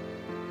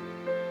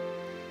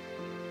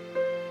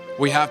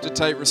 We have to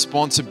take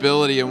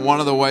responsibility, and one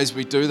of the ways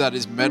we do that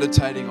is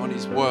meditating on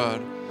His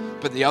Word.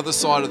 But the other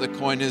side of the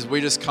coin is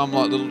we just come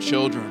like little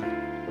children.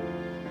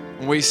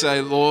 And we say,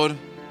 Lord,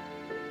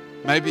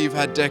 maybe you've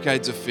had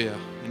decades of fear.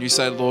 And you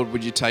say, Lord,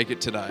 would you take it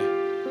today?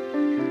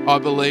 I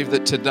believe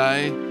that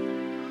today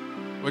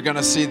we're going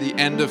to see the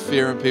end of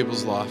fear in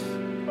people's life.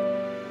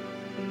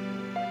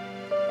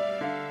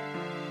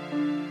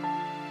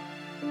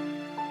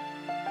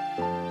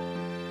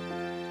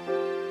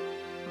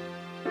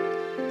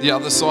 The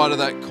other side of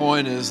that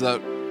coin is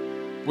that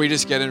we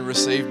just get in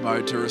receive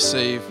mode to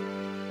receive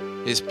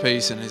His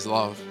peace and His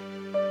love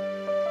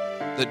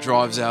that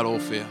drives out all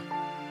fear.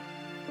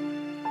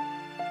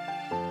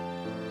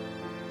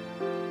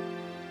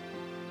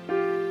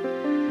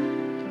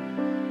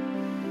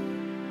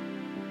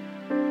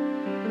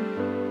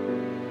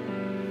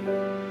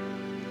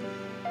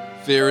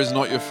 Fear is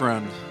not your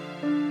friend.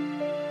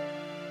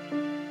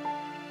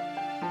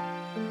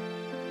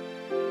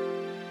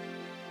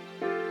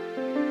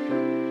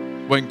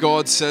 When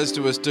God says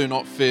to us, do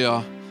not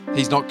fear,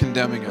 He's not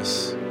condemning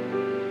us.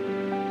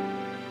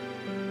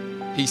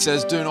 He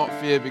says, do not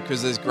fear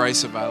because there's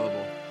grace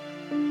available.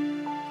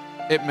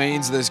 It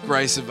means there's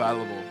grace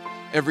available.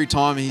 Every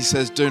time He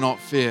says, do not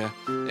fear,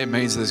 it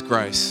means there's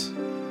grace.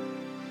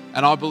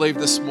 And I believe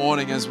this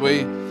morning as we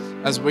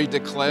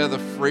declare the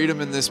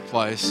freedom in this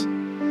place,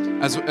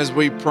 as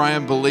we pray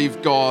and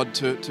believe God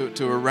to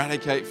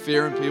eradicate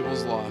fear in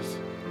people's life,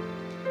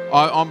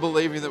 I'm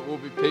believing that we'll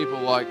be people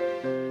like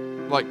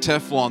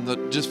Teflon,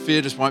 that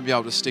fear just won't be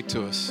able to stick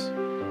to us.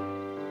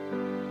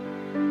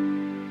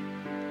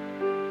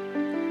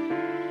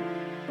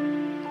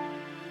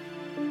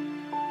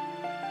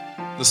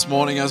 This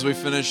morning as we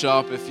finish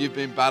up, if you've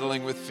been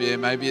battling with fear,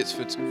 maybe it's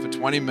for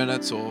 20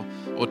 minutes or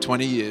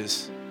 20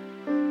 years,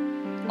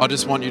 I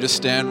just want you to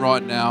stand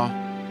right now.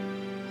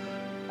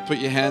 Put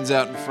your hands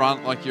out in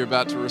front like you're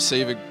about to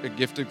receive a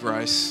gift of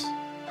grace.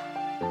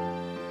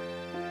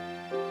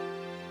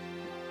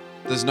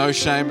 There's no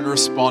shame in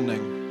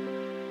responding.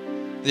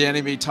 The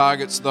enemy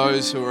targets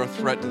those who are a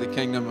threat to the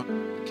kingdom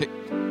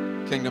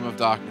of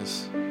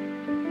darkness.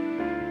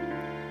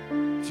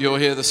 If you're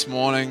here this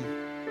morning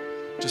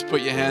just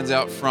put your hands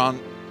out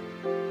front.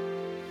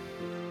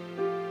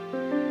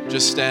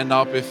 Just stand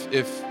up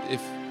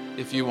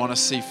if you want to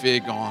see fear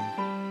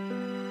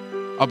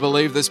gone. I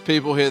believe there's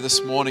people here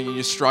this morning and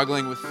you're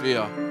struggling with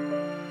fear.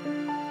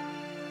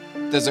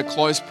 There's a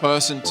close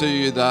person to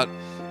you that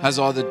has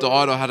either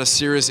died or had a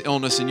serious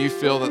illness, and you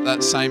feel that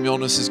that same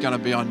illness is going to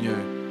be on you.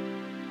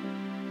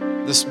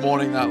 This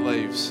morning that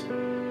leaves.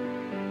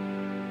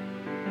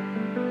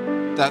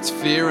 That's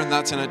fear, and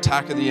that's an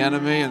attack of the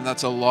enemy, and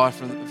that's a lie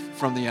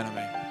from the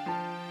enemy.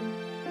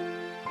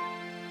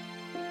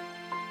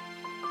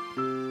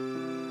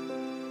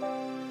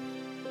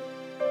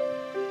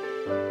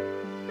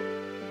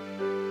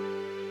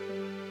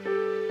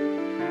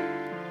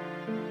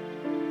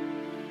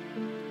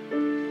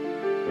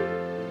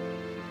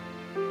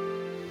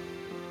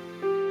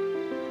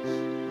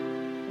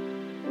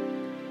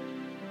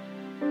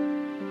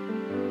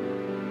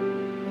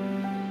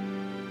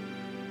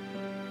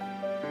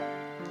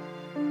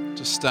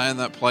 Just stay in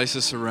that place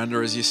of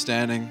surrender as you're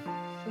standing,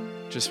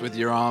 just with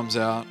your arms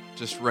out,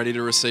 just ready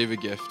to receive a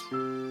gift.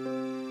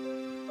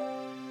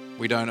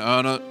 We don't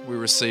earn it, we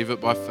receive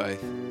it by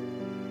faith.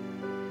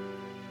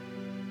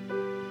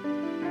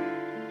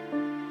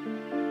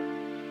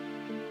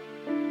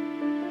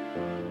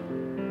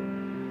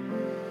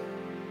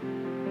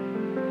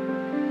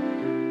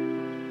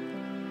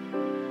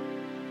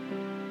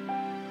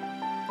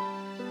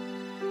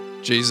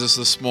 Jesus,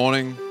 this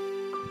morning,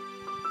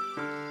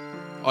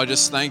 I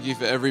just thank you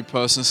for every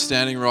person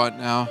standing right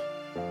now.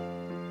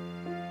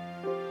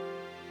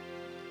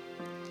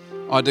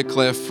 I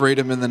declare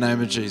freedom in the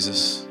name of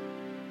Jesus.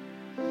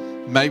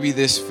 Maybe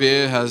this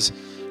fear has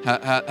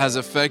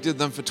affected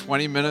them for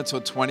 20 minutes or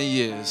 20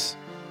 years,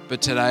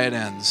 but today it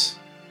ends.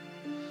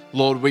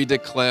 Lord, we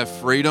declare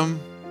freedom.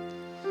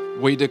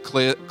 We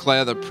declare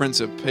the Prince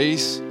of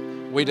Peace.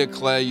 We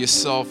declare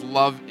yourself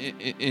love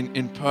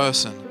in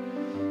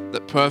person,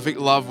 that perfect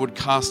love would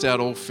cast out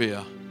all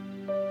fear.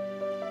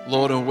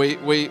 Lord, and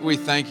we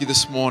thank you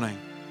this morning.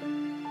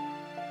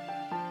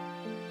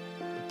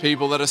 The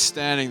people that are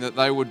standing, that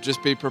they would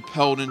just be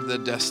propelled into their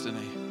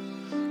destiny.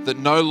 That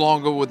no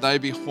longer would they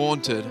be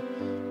haunted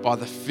by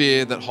the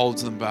fear that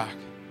holds them back.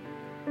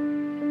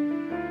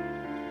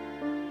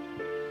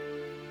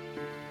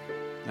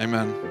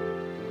 Amen.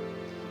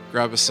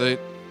 Grab a seat.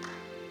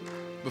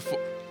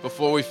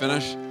 Before we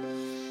finish,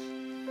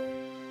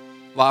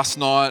 last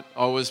night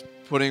I was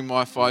putting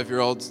my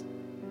 5-year-old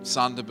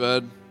son to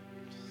bed.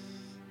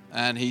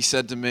 And he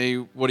said to me,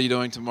 "What are you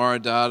doing tomorrow,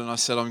 Dad?" And I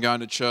said, "I'm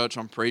going to church,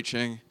 I'm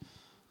preaching."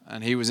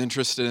 And he was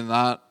interested in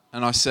that.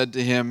 And I said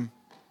to him,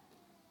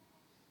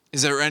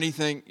 "Is there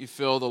anything you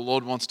feel the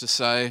Lord wants to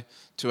say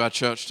to our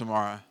church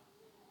tomorrow?"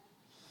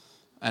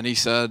 And he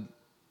said,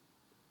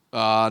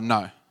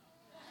 "No."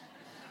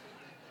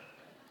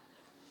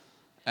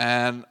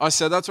 And I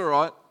said, "That's all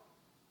right.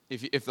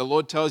 If the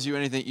Lord tells you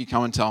anything, you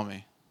come and tell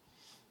me."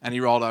 And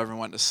he rolled over and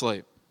went to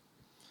sleep.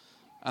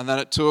 And then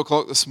at 2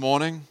 o'clock this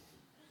morning,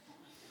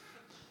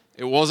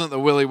 it wasn't the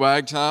Willy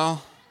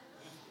Wagtail.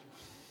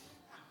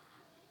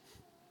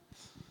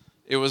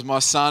 It was my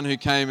son who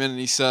came in and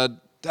he said,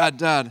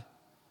 Dad,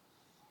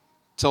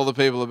 tell the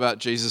people about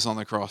Jesus on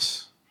the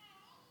cross."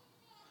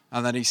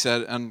 And then he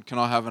said, "And can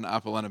I have an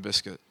apple and a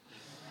biscuit?"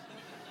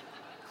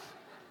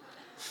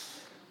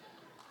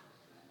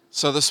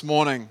 So this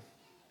morning,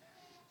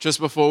 just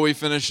before we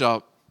finish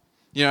up,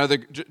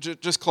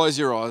 just close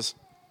your eyes.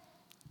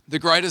 The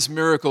greatest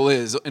miracle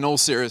is, in all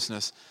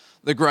seriousness,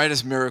 the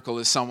greatest miracle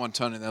is someone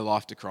turning their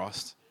life to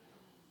Christ.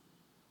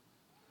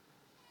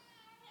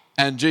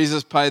 And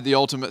Jesus paid the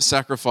ultimate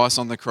sacrifice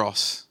on the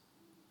cross.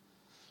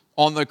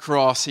 On the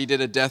cross, he did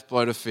a death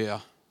blow to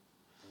fear.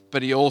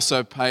 But he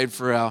also paid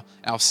for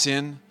our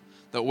sin,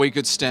 that we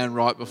could stand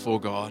right before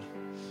God.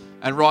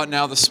 And right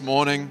now, this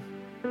morning,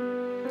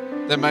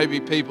 there may be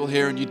people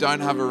here and you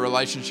don't have a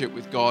relationship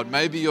with God.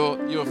 Maybe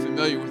you're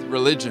familiar with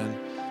religion,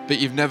 but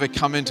you've never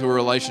come into a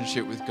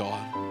relationship with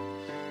God.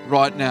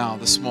 Right now,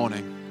 this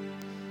morning,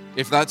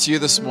 if that's you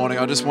this morning,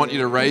 I just want you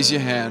to raise your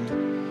hand.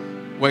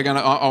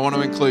 I want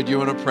to include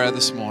you in a prayer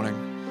this morning.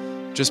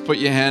 Just put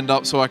your hand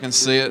up so I can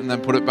see it and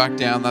then put it back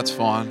down. That's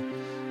fine.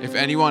 If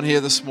anyone here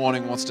this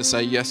morning wants to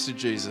say yes to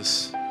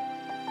Jesus.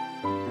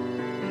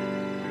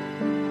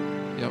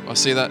 Yep, I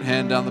see that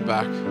hand down the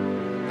back.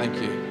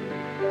 Thank you.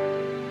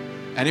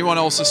 Anyone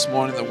else this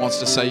morning that wants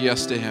to say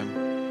yes to him?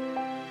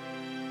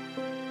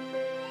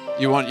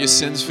 You want your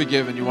sins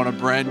forgiven. You want a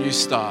brand new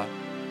start.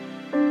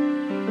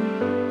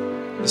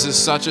 This is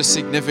such a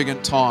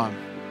significant time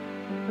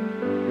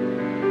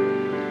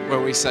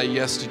where we say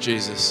yes to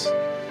Jesus.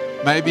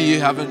 Maybe you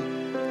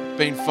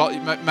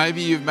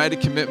maybe you've made a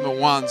commitment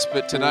once,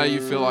 but today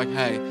you feel like,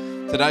 hey,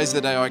 today's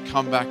the day I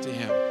come back to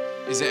him.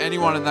 Is there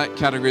anyone in that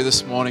category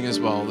this morning as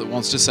well that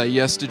wants to say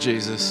yes to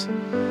Jesus?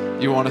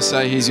 You want to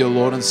say he's your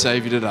Lord and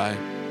Savior today?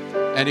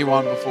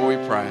 Anyone before we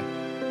pray?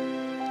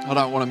 I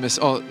don't want to miss,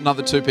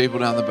 another 2 people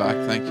down the back,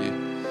 thank you.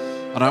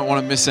 I don't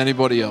want to miss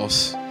anybody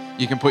else.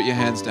 You can put your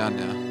hands down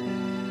now.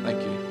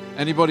 Thank you.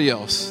 Anybody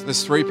else?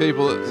 There's 3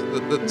 people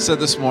that said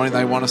this morning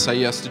they want to say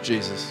yes to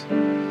Jesus.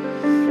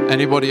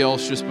 Anybody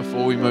else just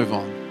before we move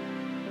on?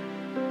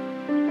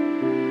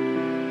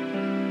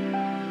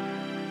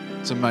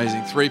 It's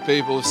amazing. 3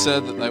 people have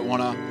said that they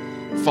want to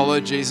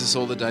follow Jesus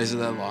all the days of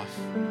their life.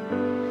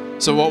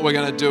 So what we're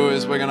going to do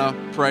is we're going to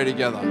pray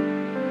together.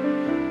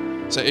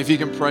 So if you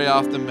can pray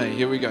after me,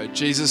 here we go.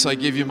 Jesus, I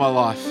give you my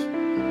life.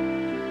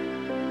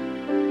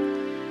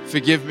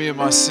 Forgive me of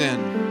my sin.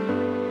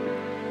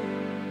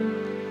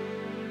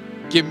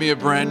 Give me a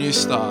brand new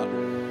start.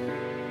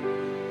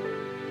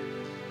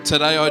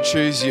 Today I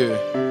choose you.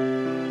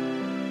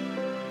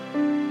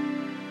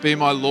 Be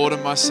my Lord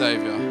and my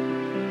Savior.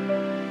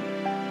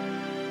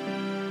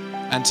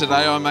 And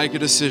today I make a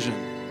decision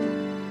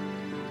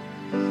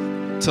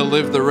to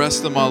live the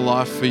rest of my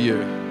life for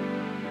you.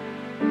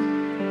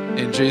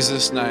 In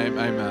Jesus' name,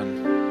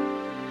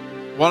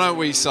 amen. Why don't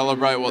we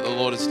celebrate what the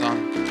Lord has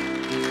done?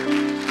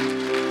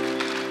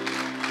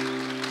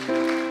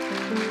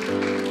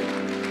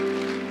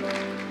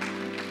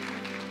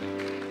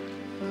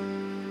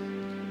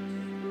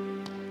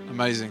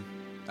 Amazing.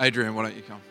 Adrian, why don't you come?